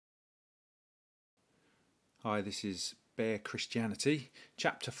Hi, this is Bare Christianity,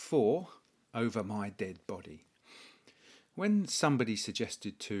 Chapter 4, Over My Dead Body. When somebody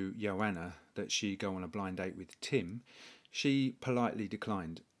suggested to Joanna that she go on a blind date with Tim, she politely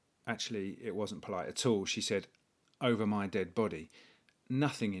declined. Actually, it wasn't polite at all. She said, over my dead body.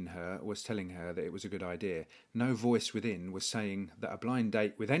 Nothing in her was telling her that it was a good idea. No voice within was saying that a blind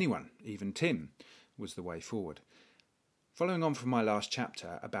date with anyone, even Tim, was the way forward. Following on from my last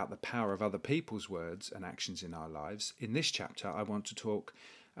chapter about the power of other people's words and actions in our lives, in this chapter I want to talk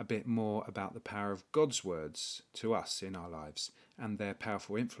a bit more about the power of God's words to us in our lives and their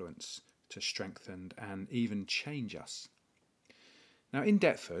powerful influence to strengthen and even change us. Now, in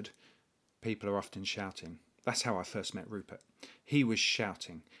Deptford, people are often shouting. That's how I first met Rupert. He was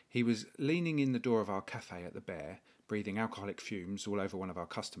shouting. He was leaning in the door of our cafe at the Bear, breathing alcoholic fumes all over one of our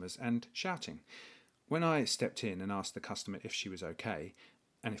customers and shouting. When I stepped in and asked the customer if she was okay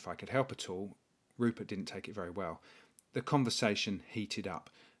and if I could help at all, Rupert didn't take it very well. The conversation heated up,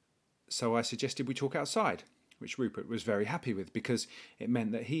 so I suggested we talk outside, which Rupert was very happy with because it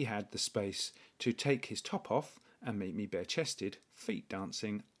meant that he had the space to take his top off and meet me bare-chested, feet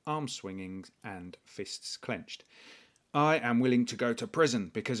dancing, arms swinging and fists clenched. "I am willing to go to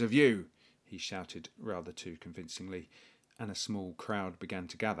prison because of you," he shouted rather too convincingly, and a small crowd began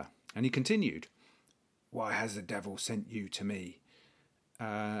to gather. And he continued, "Why has the devil sent you to me?"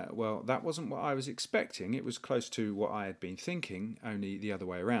 Well, that wasn't what I was expecting. It was close to what I had been thinking, only the other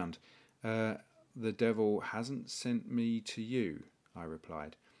way around. The devil hasn't sent me to you, I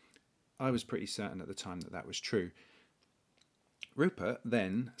replied. I was pretty certain at the time that that was true. Rupert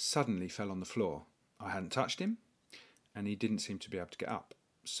then suddenly fell on the floor. I hadn't touched him, and he didn't seem to be able to get up,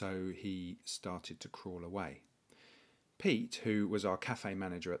 so he started to crawl away. Pete, who was our cafe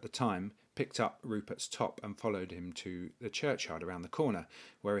manager at the time, picked up Rupert's top and followed him to the churchyard around the corner,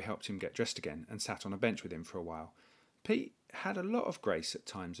 where he helped him get dressed again and sat on a bench with him for a while. Pete had a lot of grace at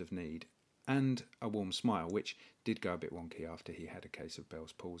times of need, and a warm smile, which did go a bit wonky after he had a case of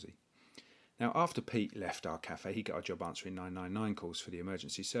Bell's palsy. Now, after Pete left our cafe, he got a job answering 999 calls for the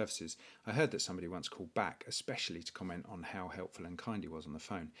emergency services. I heard that somebody once called back, especially to comment on how helpful and kind he was on the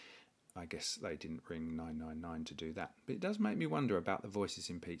phone. I guess they didn't ring 999 to do that. But it does make me wonder about the voices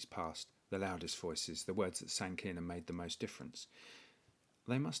in Pete's past, the loudest voices, the words that sank in and made the most difference.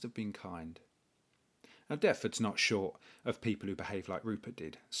 They must have been kind. Now, Deptford's not short of people who behave like Rupert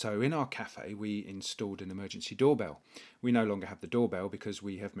did. So in our cafe, we installed an emergency doorbell. We no longer have the doorbell because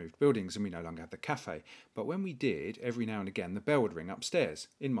we have moved buildings and we no longer have the cafe. But when we did, every now and again, the bell would ring upstairs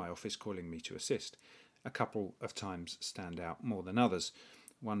in my office calling me to assist. A couple of times stand out more than others.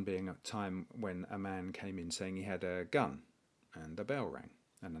 One being a time when a man came in saying he had a gun, and the bell rang.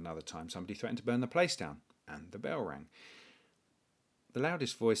 And another time somebody threatened to burn the place down, and the bell rang. The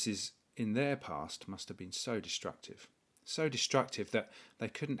loudest voices in their past must have been so destructive that they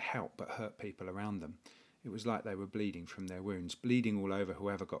couldn't help but hurt people around them. It was like they were bleeding from their wounds, bleeding all over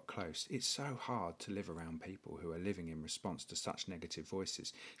whoever got close. It's so hard to live around people who are living in response to such negative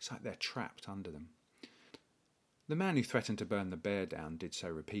voices. It's like they're trapped under them. The man who threatened to burn the bear down did so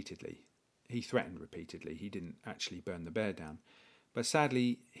repeatedly. He threatened repeatedly. He didn't actually burn the bear down. But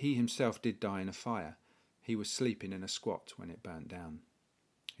sadly, he himself did die in a fire. He was sleeping in a squat when it burnt down.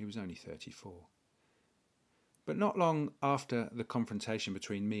 He was only 34. But not long after the confrontation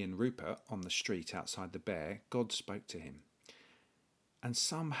between me and Rupert on the street outside the Bear, God spoke to him. And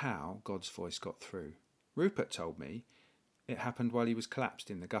somehow God's voice got through. Rupert told me it happened while he was collapsed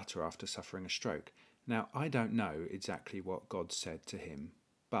in the gutter after suffering a stroke. Now, I don't know exactly what God said to him,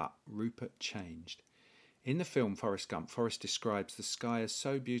 but Rupert changed. In the film Forrest Gump, Forrest describes the sky as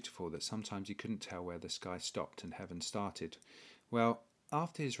so beautiful that sometimes he couldn't tell where the sky stopped and heaven started. Well,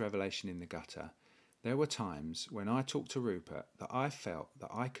 after his revelation in the gutter, there were times when I talked to Rupert that I felt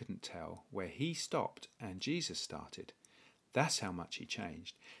that I couldn't tell where he stopped and Jesus started. That's how much he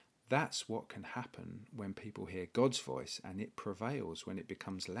changed. That's what can happen when people hear God's voice, and it prevails when it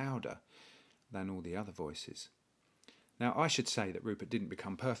becomes louder than all the other voices. Now, I should say that Rupert didn't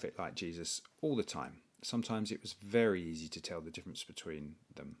become perfect like Jesus all the time. Sometimes it was very easy to tell the difference between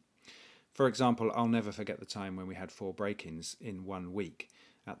them. For example, I'll never forget the time when we had 4 break-ins in 1 week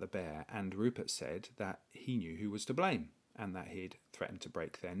at the Bear, and Rupert said that he knew who was to blame and that he'd threatened to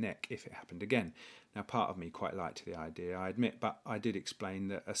break their neck if it happened again. Now, part of me quite liked the idea, I admit, but I did explain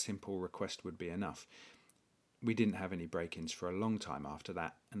that a simple request would be enough. We didn't have any break-ins for a long time after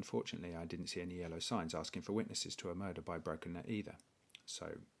that, and fortunately I didn't see any yellow signs asking for witnesses to a murder by broken net either. So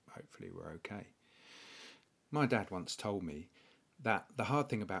hopefully we're okay. My dad once told me that the hard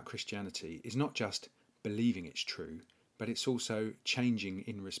thing about Christianity is not just believing it's true, but it's also changing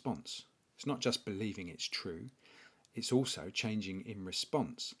in response. It's not just believing it's true, it's also changing in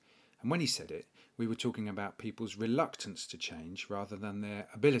response. And when he said it, we were talking about people's reluctance to change rather than their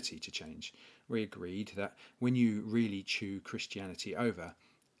ability to change. We agreed that when you really chew Christianity over,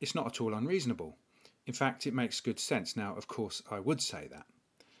 it's not at all unreasonable. In fact, it makes good sense. Now, of course, I would say that.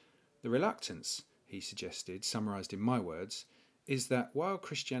 The reluctance, he suggested, summarised in my words, is that while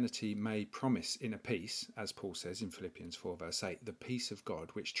Christianity may promise inner peace, as Paul says in Philippians 4 verse 8, the peace of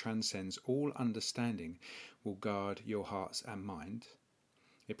God which transcends all understanding will guard your hearts and mind.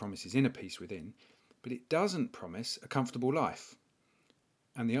 It promises inner peace within, but it doesn't promise a comfortable life.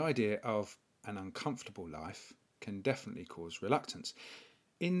 And the idea of an uncomfortable life can definitely cause reluctance.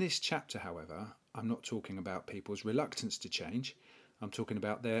 In this chapter, however, I'm not talking about people's reluctance to change. I'm talking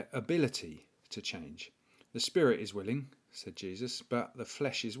about their ability to change. The spirit is willing, said Jesus, but the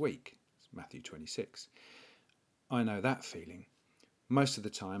flesh is weak. It's Matthew 26. I know that feeling. Most of the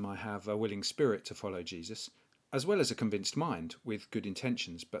time I have a willing spirit to follow Jesus, as well as a convinced mind with good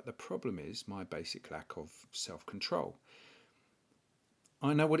intentions, but the problem is my basic lack of self-control.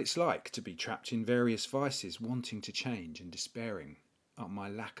 I know what it's like to be trapped in various vices, wanting to change and despairing at my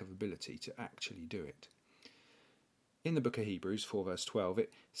lack of ability to actually do it. In the book of Hebrews 4 verse 12,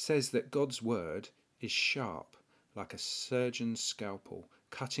 it says that God's word is sharp, like a surgeon's scalpel,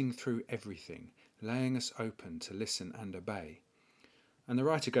 cutting through everything, laying us open to listen and obey. And the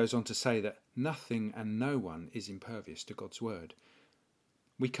writer goes on to say that nothing and no one is impervious to God's word.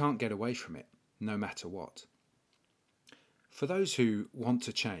 We can't get away from it, no matter what. For those who want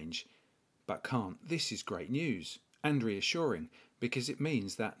to change but can't, this is great news and reassuring, because it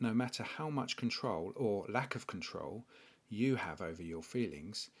means that no matter how much control or lack of control you have over your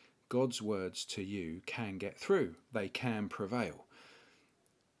feelings, God's words to you can get through. They can prevail.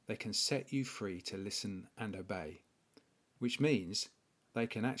 They can set you free to listen and obey, which means they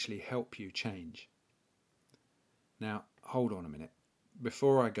can actually help you change. Now, hold on a minute.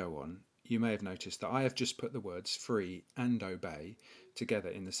 Before I go on, you may have noticed that I have just put the words free and obey together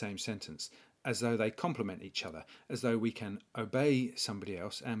in the same sentence, as though they complement each other, as though we can obey somebody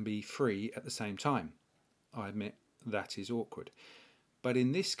else and be free at the same time. I admit that is awkward. But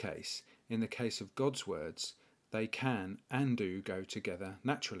in this case, in the case of God's words, they can and do go together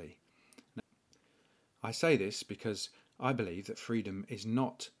naturally. Now, I say this because I believe that freedom is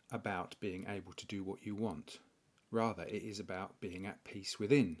not about being able to do what you want. Rather, it is about being at peace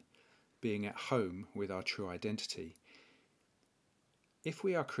within, being at home with our true identity. If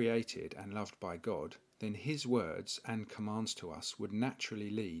we are created and loved by God, then His words and commands to us would naturally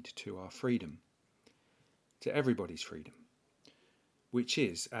lead to our freedom, to everybody's freedom, which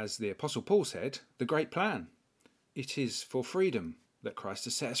is, as the Apostle Paul said, the great plan. It is for freedom that Christ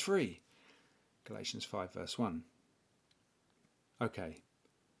has set us free. Galatians 5 verse 1. Okay,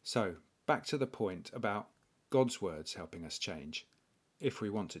 so back to the point about God's words helping us change, if we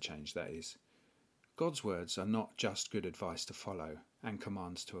want to change, that is. God's words are not just good advice to follow and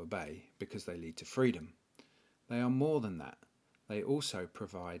commands to obey because they lead to freedom. They are more than that. They also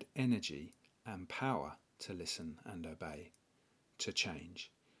provide energy and power to listen and obey, to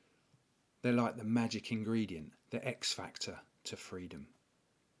change. They're like the magic ingredient, the X factor to freedom.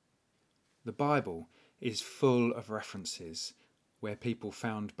 The Bible is full of references where people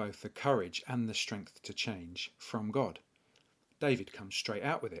found both the courage and the strength to change from God. David comes straight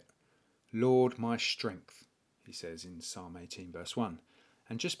out with it. Lord, my strength, he says in Psalm 18 verse 1.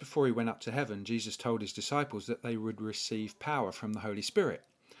 And just before he went up to heaven, Jesus told his disciples that they would receive power from the Holy Spirit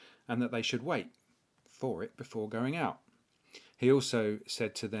and that they should wait for it before going out. He also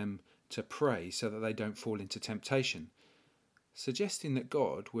said to them to pray so that they don't fall into temptation, suggesting that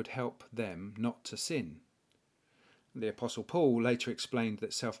God would help them not to sin. The Apostle Paul later explained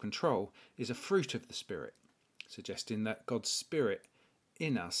that self-control is a fruit of the Spirit, suggesting that God's Spirit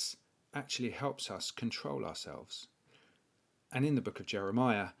in us actually helps us control ourselves. And in the book of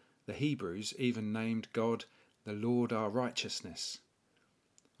Jeremiah, the Hebrews even named God the Lord our righteousness.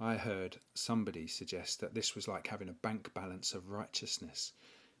 I heard somebody suggest that this was like having a bank balance of righteousness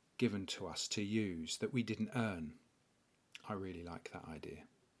given to us to use that we didn't earn. I really like that idea.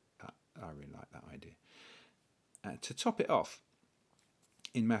 To top it off,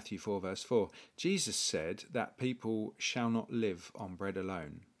 in Matthew 4 verse 4, Jesus said that people shall not live on bread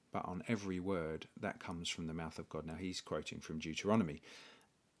alone, but on every word that comes from the mouth of God. Now he's quoting from Deuteronomy.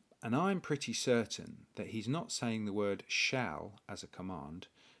 And I'm pretty certain that he's not saying the word shall as a command.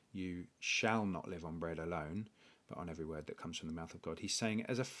 You shall not live on bread alone, but on every word that comes from the mouth of God. He's saying it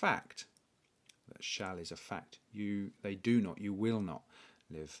as a fact. That shall is a fact. You will not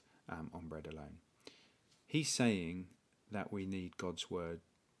live on bread alone. He's saying that we need God's word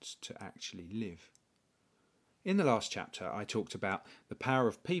words to actually live. In the last chapter, I talked about the power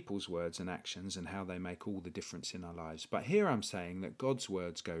of people's words and actions and how they make all the difference in our lives. But here I'm saying that God's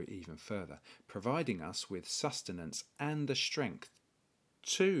words go even further, providing us with sustenance and the strength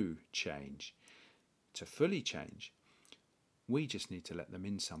to change, to fully change. We just need to let them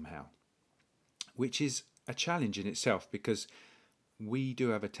in somehow, which is a challenge in itself because we do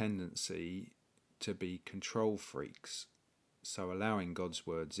have a tendency to be control freaks. So allowing God's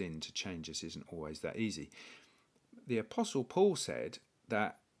words in to change us isn't always that easy. The Apostle Paul said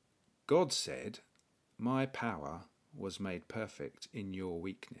that God said, "My power was made perfect in your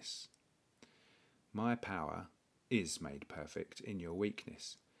weakness." My power is made perfect in your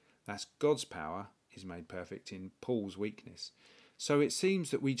weakness. That's God's power is made perfect in Paul's weakness. So it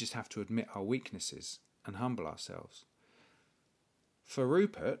seems that we just have to admit our weaknesses and humble ourselves. For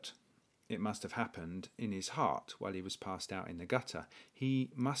Rupert, it must have happened in his heart while he was passed out in the gutter.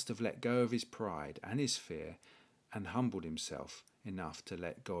 He must have let go of his pride and his fear and humbled himself enough to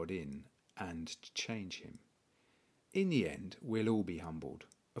let God in and to change him. In the end, we'll all be humbled.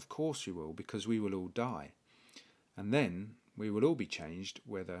 Of course we will, because we will all die. And then we will all be changed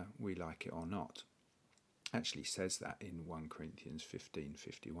whether we like it or not. Actually says that in 1 Corinthians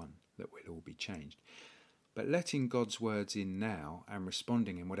 15:51, that we'll all be changed. But letting God's words in now and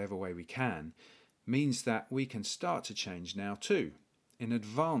responding in whatever way we can means that we can start to change now too, in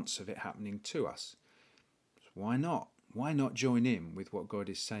advance of it happening to us. So why not? Why not join in with what God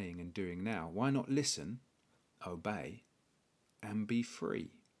is saying and doing now? Why not listen, obey, and be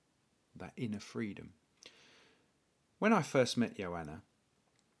free? That inner freedom. When I first met Joanna,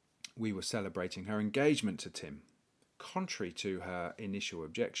 we were celebrating her engagement to Tim. Contrary to her initial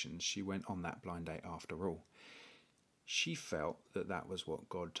objections, she went on that blind date after all. She felt that that was what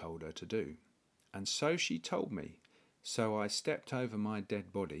God told her to do. And so she told me. So I stepped over my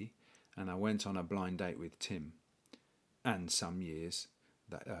dead body and I went on a blind date with Tim. And some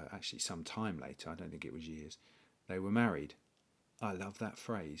time later, I don't think it was years, they were married. I love that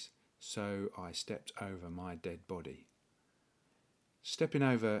phrase. So I stepped over my dead body. Stepping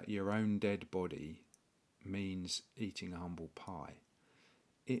over your own dead body means eating a humble pie.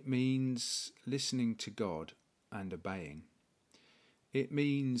 It means listening to God and obeying. It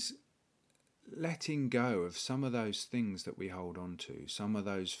means letting go of some of those things that we hold on to, some of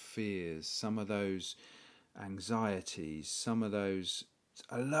those fears, some of those anxieties,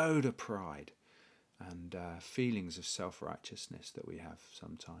 a load of pride and feelings of self-righteousness that we have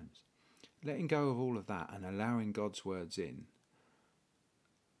sometimes. Letting go of all of that and allowing God's words in.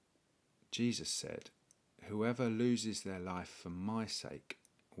 Jesus said, "Whoever loses their life for my sake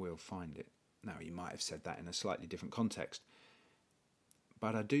will find it." Now, he might have said that in a slightly different context,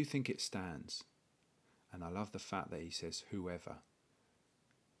 but I do think it stands. And I love the fact that he says whoever,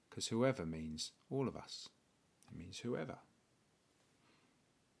 because whoever means all of us. It means whoever.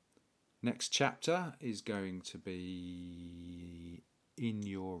 Next chapter is going to be In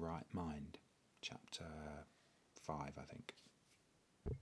Your Right Mind, chapter 5, I think.